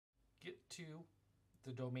to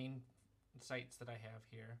the domain sites that I have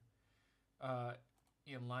here,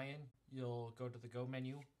 in Lion, you'll go to the Go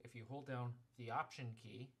menu. If you hold down the Option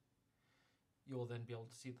key, you'll then be able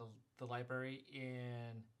to see the library.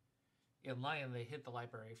 In Lion, they hid the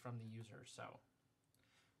library from the user. So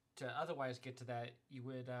to otherwise get to that, you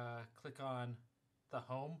would click on the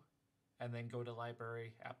Home and then go to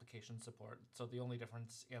Library Application Support. So the only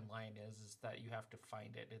difference in Lion is that you have to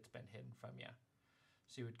find it. It's been hidden from you.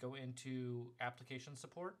 So you would go into Application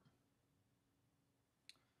Support,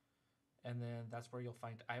 and then that's where you'll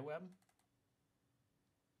find iWeb,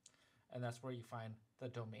 and that's where you find the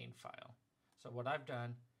domain file. So what I've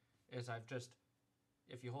done is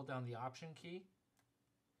if you hold down the Option key,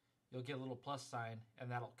 you'll get a little plus sign,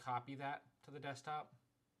 and that'll copy that to the desktop.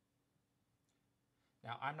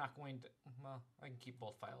 Now I'm not going to, well, I can keep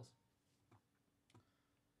both files.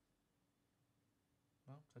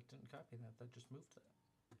 Well, that didn't copy that, that just moved that.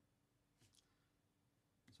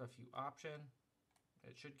 So if you Option,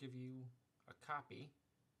 it should give you a copy,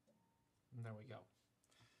 and there we go.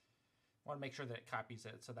 I want to make sure that it copies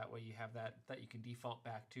it, so that way you have that you can default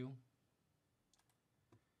back to.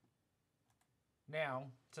 Now,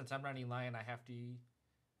 since I'm running Lion, I have to,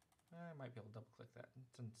 I might be able to double click that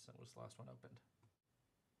since it was the last one opened.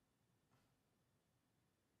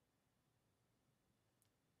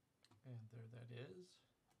 And there that is.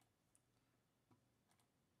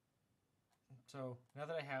 So now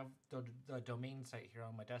that I have the domain site here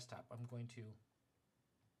on my desktop, I'm going to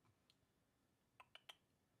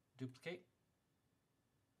duplicate.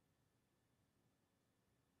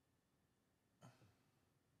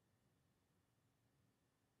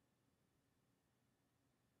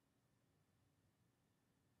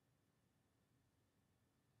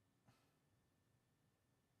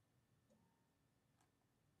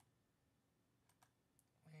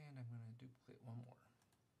 And I'm going to duplicate one more.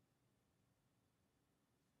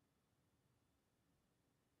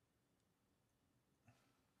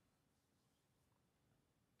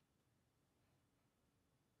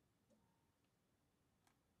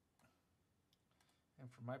 And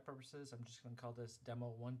for my purposes, I'm just going to call this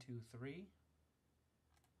demo 123.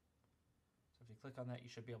 So if you click on that, you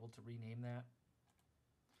should be able to rename that.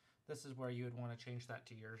 This is where you would want to change that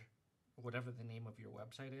to your, whatever the name of your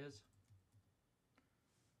website is.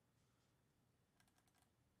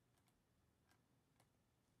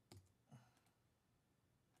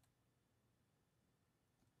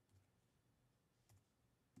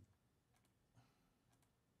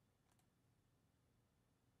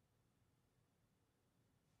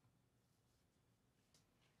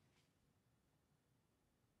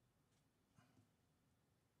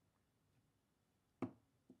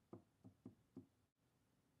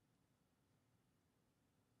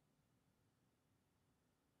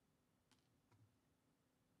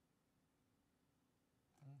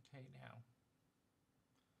 Okay, now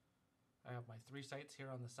I have my 3 sites here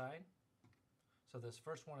on the side. So this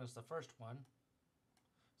first one is the first one.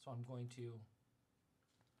 So I'm going to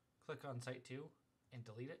click on site 2 and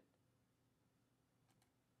delete it.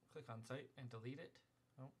 Click on site and delete it.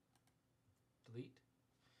 Oh, delete.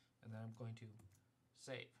 And then I'm going to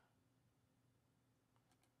save.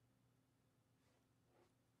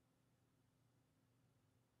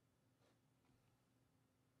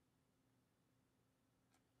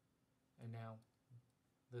 And now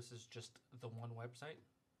this is just the one website.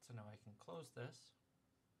 So now I can close this.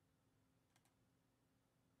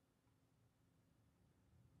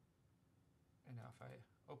 And now if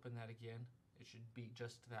I open that again, it should be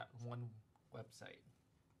just that one website.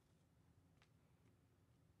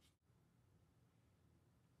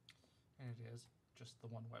 And it is just the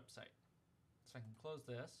one website. So I can close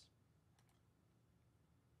this.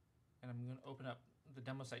 And I'm going to open up the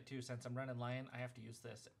demo site too. Since I'm running Lion, I have to use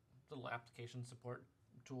this little application support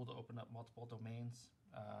tool to open up multiple domains.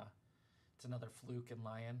 It's another fluke in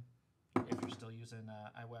Lion if you're still using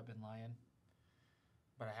iWeb in Lion.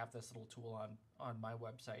 But I have this little tool on my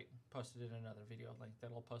website, posted in another video link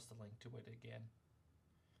that'll post the link to it again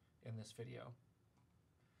in this video.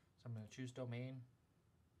 So I'm going to choose domain.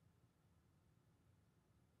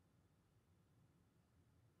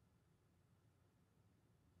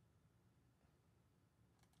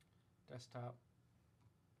 Desktop.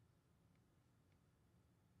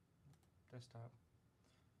 Desktop.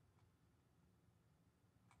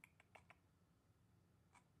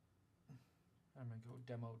 I'm going to go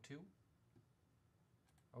demo 2.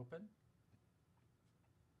 Open.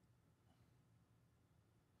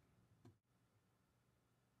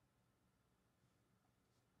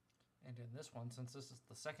 And in this one, since this is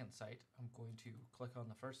the second site, I'm going to click on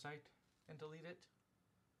the first site and delete it.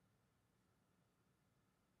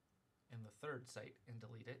 In the third site and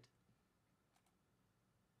delete it.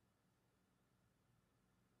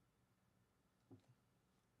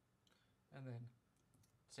 And then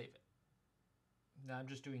save it. Now I'm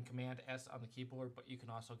just doing Command S on the keyboard, but you can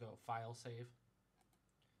also go File Save.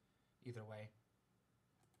 Either way.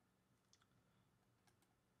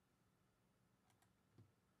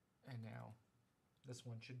 And now this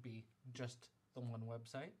one should be just the one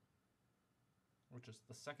website, which is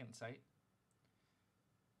the second site.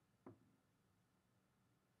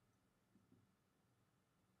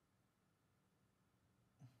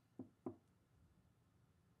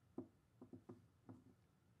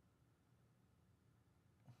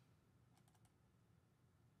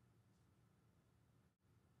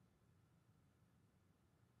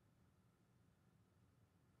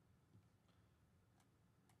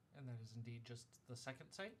 And that is indeed just the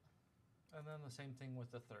second site. And then the same thing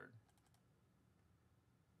with the third.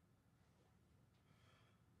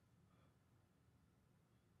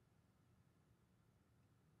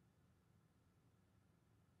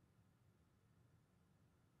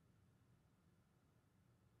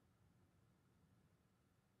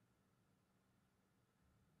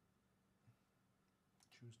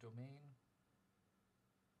 Choose domain.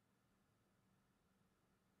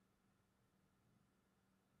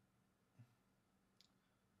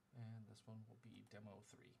 And this one will be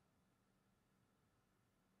demo3.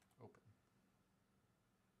 Open.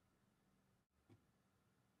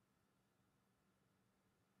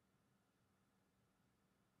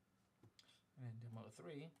 And in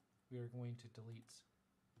demo3, we are going to delete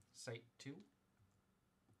site 2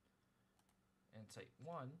 and site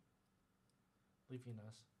 1, leaving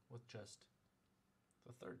us with just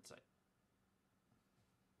the third site.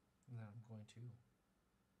 And then I'm going to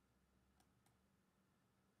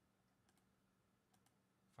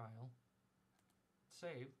File,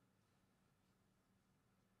 Save,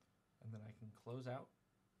 and then I can close out,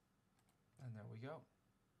 and there we go.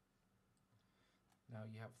 Now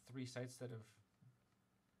you have 3 sites that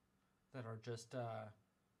are just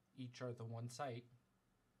each are the one site,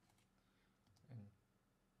 and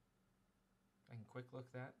I can quick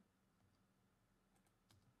look that.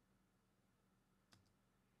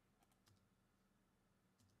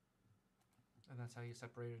 And that's how you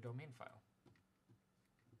separate a domain file.